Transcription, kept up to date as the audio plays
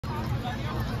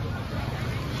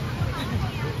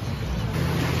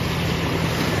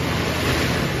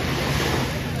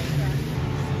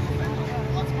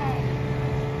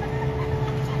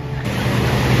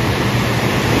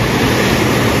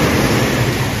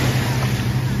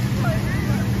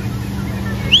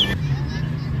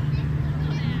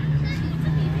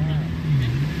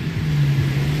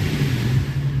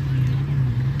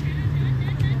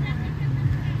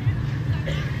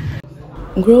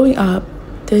Growing up,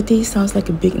 30 sounds like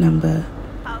a big number,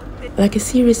 like a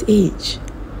serious age,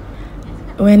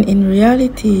 when in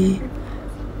reality,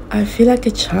 I feel like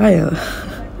a child.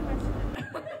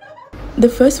 The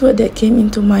first word that came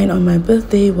into mind on my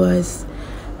birthday was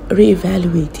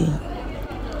reevaluating.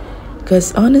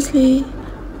 Because honestly,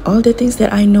 all the things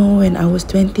that I know when I was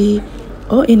 20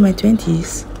 or in my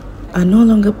 20s are no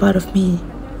longer part of me.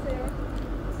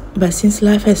 But since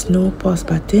life has no pause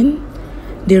button,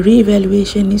 the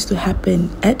reevaluation needs to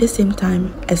happen at the same time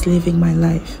as living my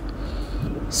life.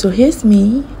 So here's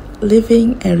me,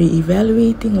 living and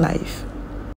reevaluating life.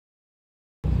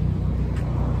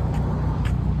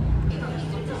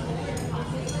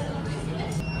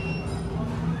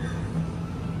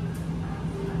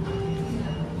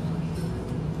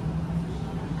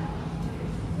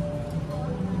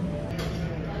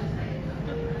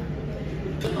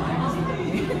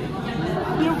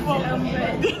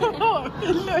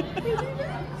 Baik.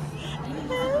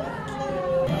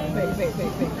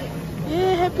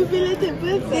 Yeah, happy belated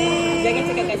birthday. Jangan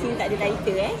cakap kat sini tak ada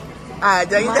title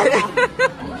Jangan tak ada.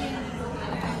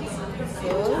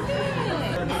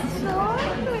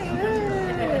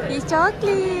 It's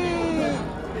chocolate.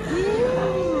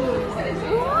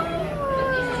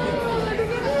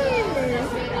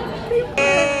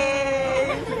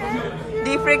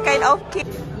 Different kind of cake.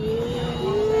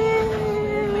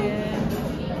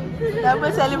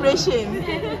 Double celebration.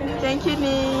 Thank you,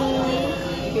 Ni.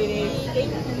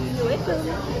 Thank you. Welcome.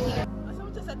 Macam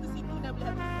satu sini dah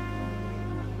boleh habis.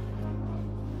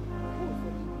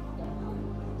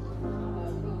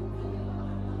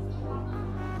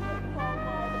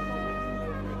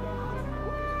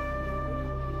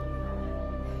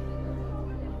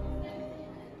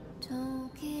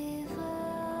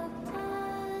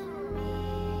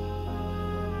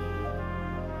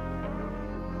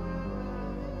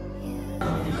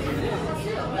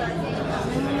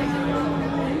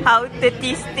 How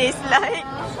 30s taste like?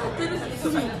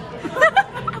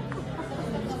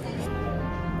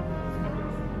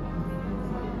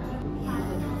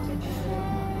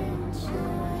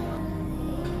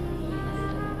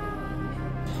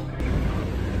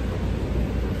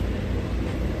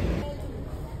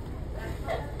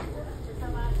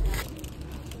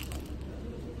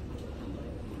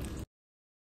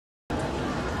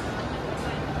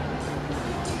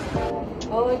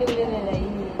 Oh, dia boleh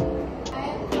lain.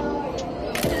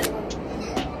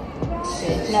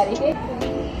 Lari ke?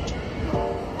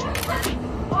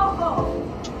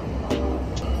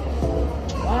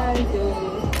 One, two.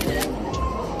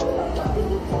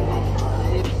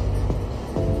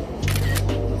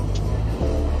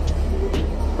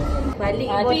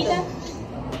 Balik botol.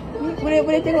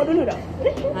 Boleh tengok dulu tak?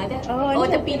 Ada. Oh,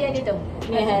 tepi dia ada tu.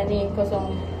 Ni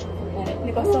kosong.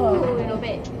 Ni kosong. Not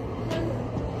bad.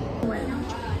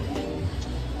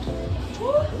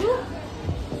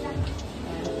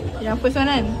 Yang first one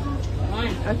kan?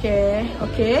 Okay.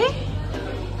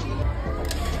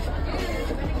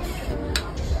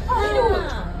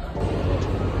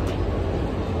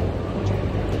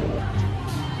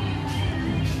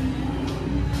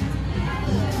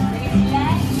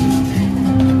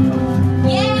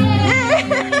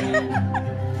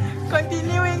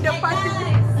 Continuing the party.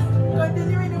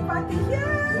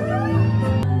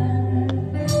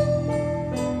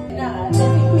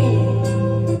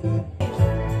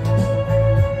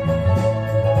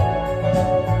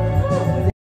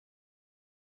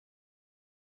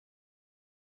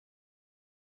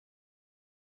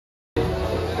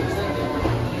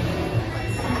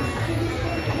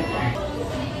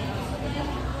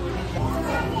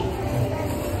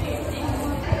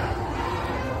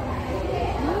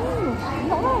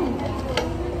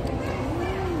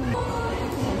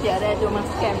 Nanti ada tu orang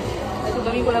scam. Itu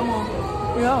kami pun lama.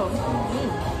 Ya.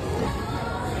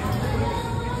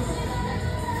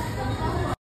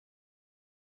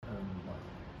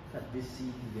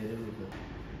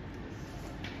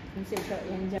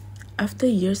 After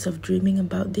years of dreaming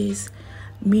about this,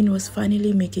 Min was finally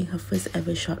making her first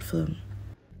ever short film.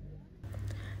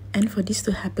 And for this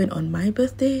to happen on my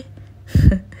birthday,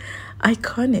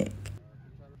 iconic.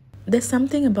 There's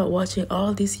something about watching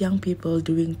all these young people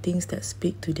doing things that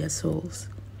speak to their souls.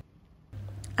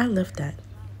 I love that.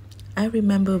 I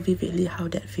remember vividly how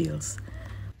that feels.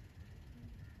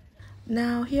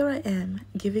 Now here I am,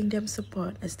 giving them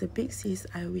support as the big sis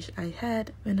I wish I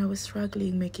had when I was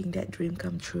struggling making that dream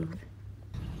come true.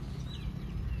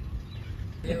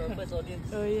 First audience.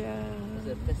 Oh yeah.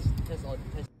 First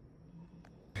audience.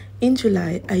 In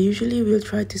July, I usually will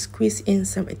try to squeeze in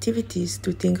some activities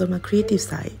to tingle my creative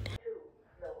side.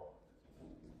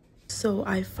 So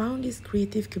I found this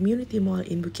creative community mall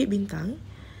in Bukit Bintang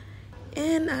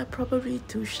And I'm probably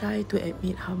too shy to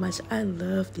admit how much I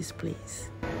love this place.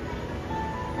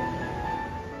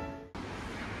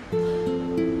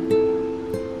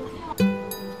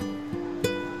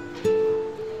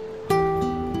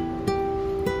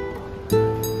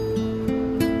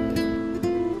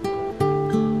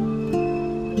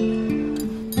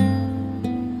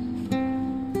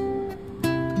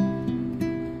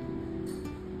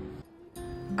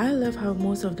 I love how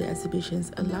most of the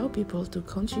exhibitions allow people to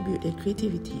contribute their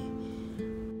creativity.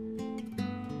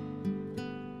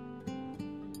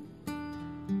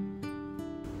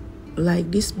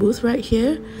 Like this booth right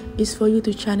here is for you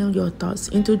to channel your thoughts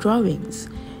into drawings.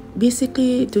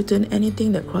 Basically, to turn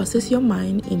anything that crosses your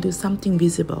mind into something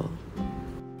visible.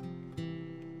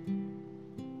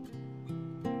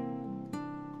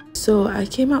 So I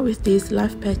came up with these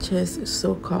life patches,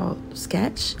 so-called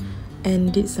sketch,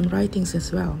 and did some writings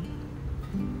as well.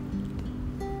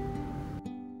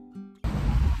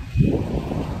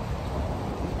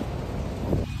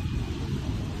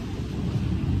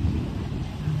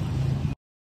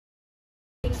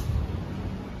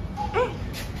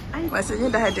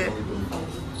 Maksudnya dah ada.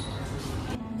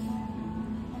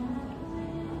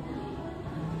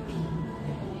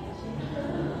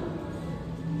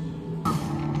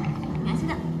 Nasi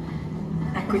tak?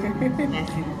 Aku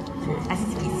Nasi. Nasi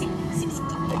sikit-sikit.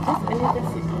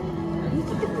 Ini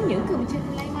kita punya ke macam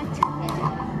lain macam?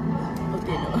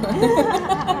 Okay.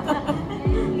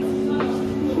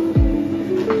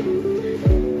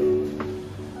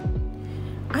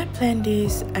 I planned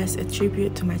this as a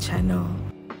tribute to my channel.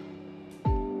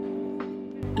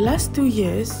 Last 2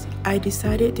 years, I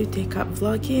decided to take up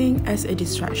vlogging as a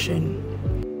distraction.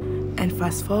 And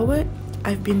fast forward,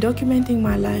 I've been documenting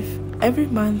my life every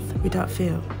month without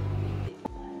fail.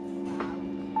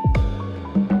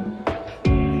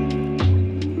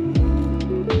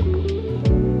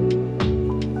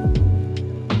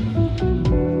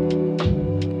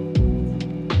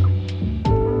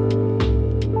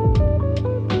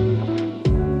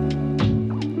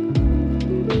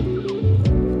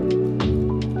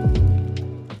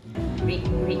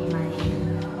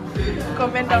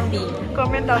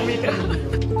 Comment down below.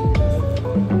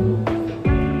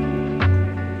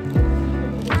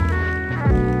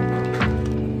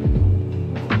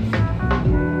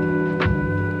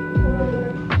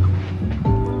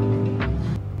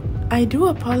 I do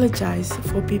apologize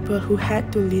for people who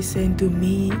had to listen to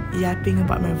me yapping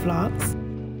about my vlogs,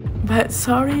 but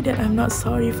sorry that I'm not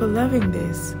sorry for loving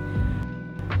this.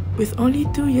 With only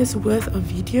 2 years worth of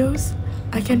videos,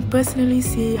 I can personally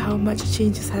see how much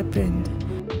change has happened.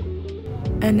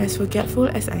 And as forgetful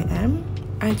as I am,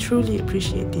 I truly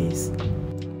appreciate this.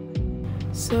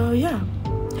 So yeah,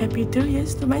 happy 2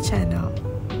 years to my channel.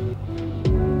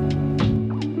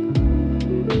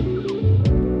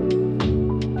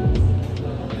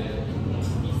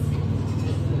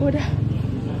 Udah.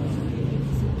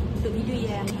 Untuk video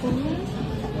yang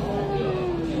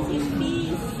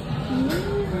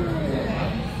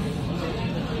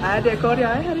Ada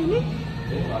Korea hari ini?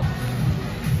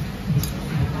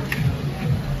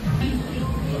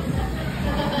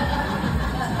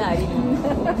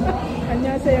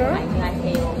 안녕하세요.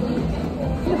 안녕하세요.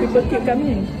 People keep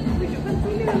coming.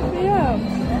 Yeah.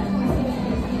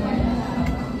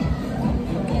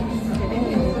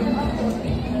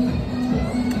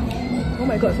 Oh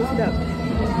my god, so sedap.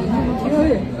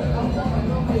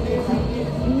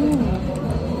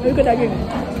 Ini ke daging.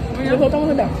 Dia potong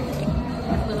sedap.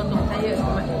 Tolong saya,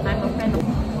 I'm a fan of.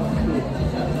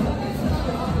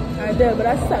 Ada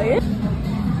berasa ya.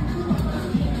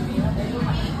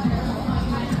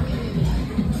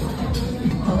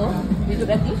 Oh, duduk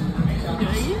lagi.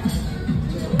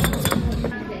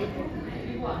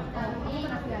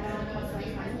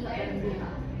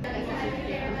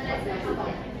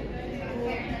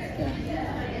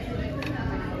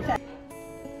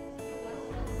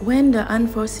 When the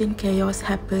unforeseen chaos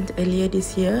happened earlier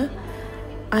this year,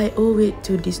 I owe it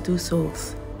to these two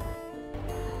souls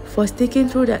for sticking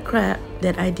through that crap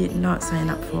that I did not sign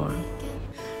up for.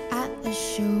 At the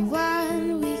show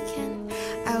one weekend,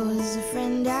 I was a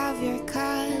friend of your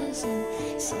cousin.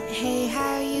 Said, hey,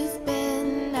 how you've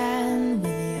been? And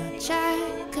with your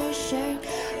checker shirt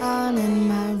on and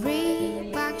my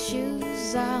Reebok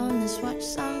shoes on, let's watch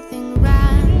something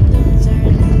random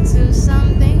turn into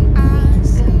something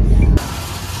awesome.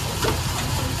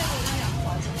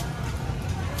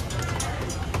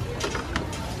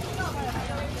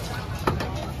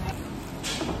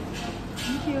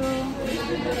 Thank you.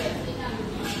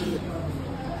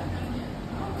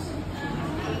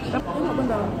 Tengok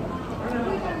benda.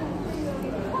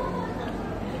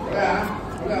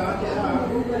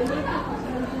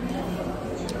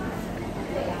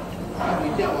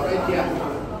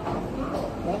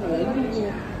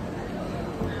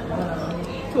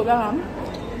 Thuộc ra lắm.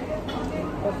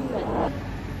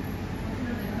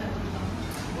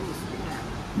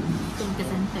 Tunggu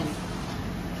santan.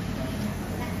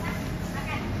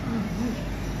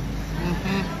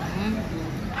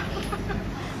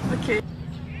 Okay.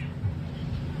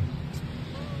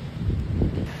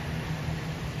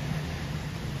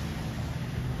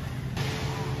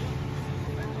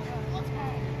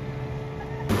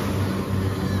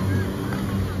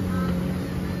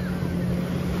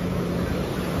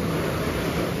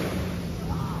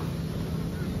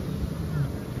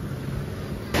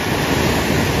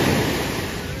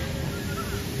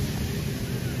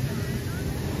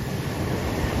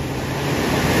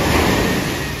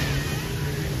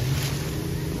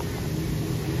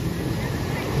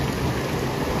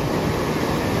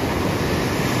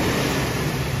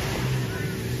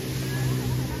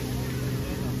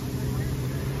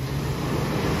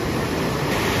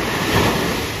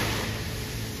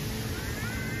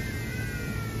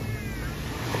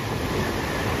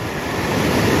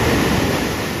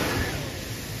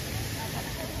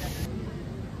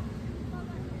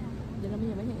 Jangan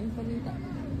banyak-banyak info ni tak.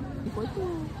 Di foto.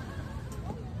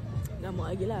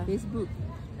 Gambar lagi lah. Facebook.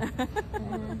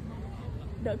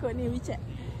 .com ni WeChat.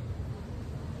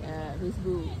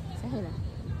 Facebook. Sahih lah.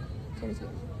 Cherished.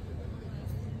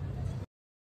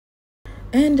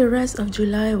 And the rest of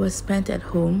July was spent at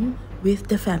home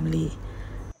with the family.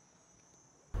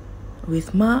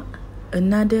 With Mark,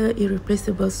 another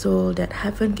irreplaceable soul that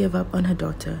haven't give up on her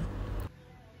daughter.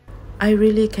 I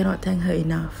really cannot thank her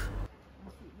enough.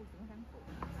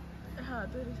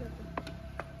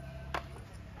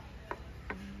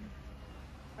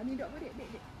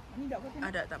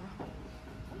 Ada tak mah?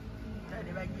 Dah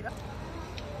dia bagi dah.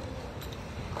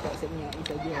 Tak senyap ni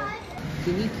saja.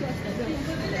 Sini kios ada.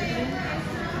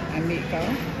 Ambil kau.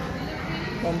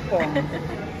 Pompong.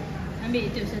 Ambil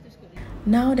itu satu skop.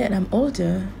 Now that I'm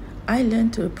older, I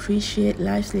learn to appreciate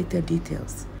life's little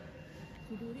details.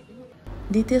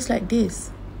 Details like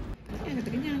this. Yang kata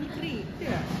kenyang ni kering.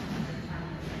 Betul tak?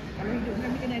 Kalau hidup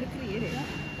kami kena ada kering ada lah.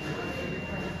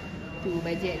 Tu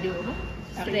bajet dia apa?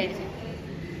 Stress.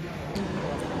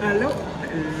 Hello.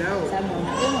 Hello. Sama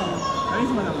nak ke mau? Kami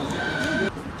semua sama.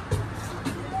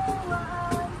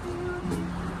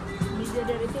 Meja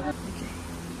dari tengok.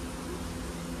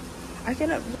 I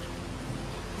cannot.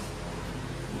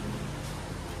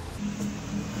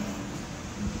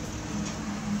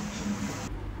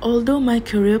 Although my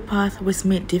career path was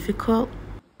made difficult,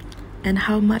 and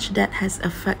how much that has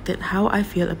affected how I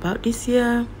feel about this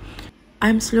year,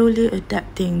 I'm slowly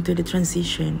adapting to the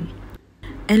transition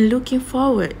and looking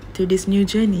forward to this new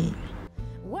journey.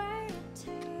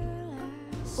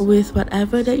 With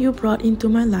whatever that you brought into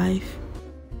my life,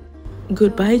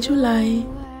 goodbye July,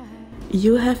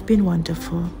 you have been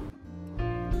wonderful.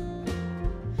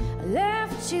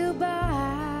 Left you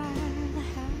by the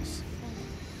house.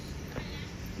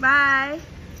 Bye.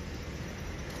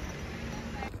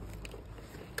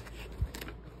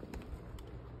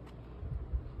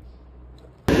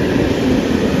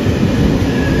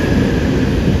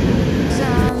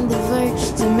 On the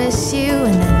verge to miss you,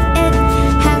 and then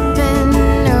it happened.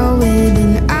 No, we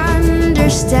didn't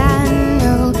understand.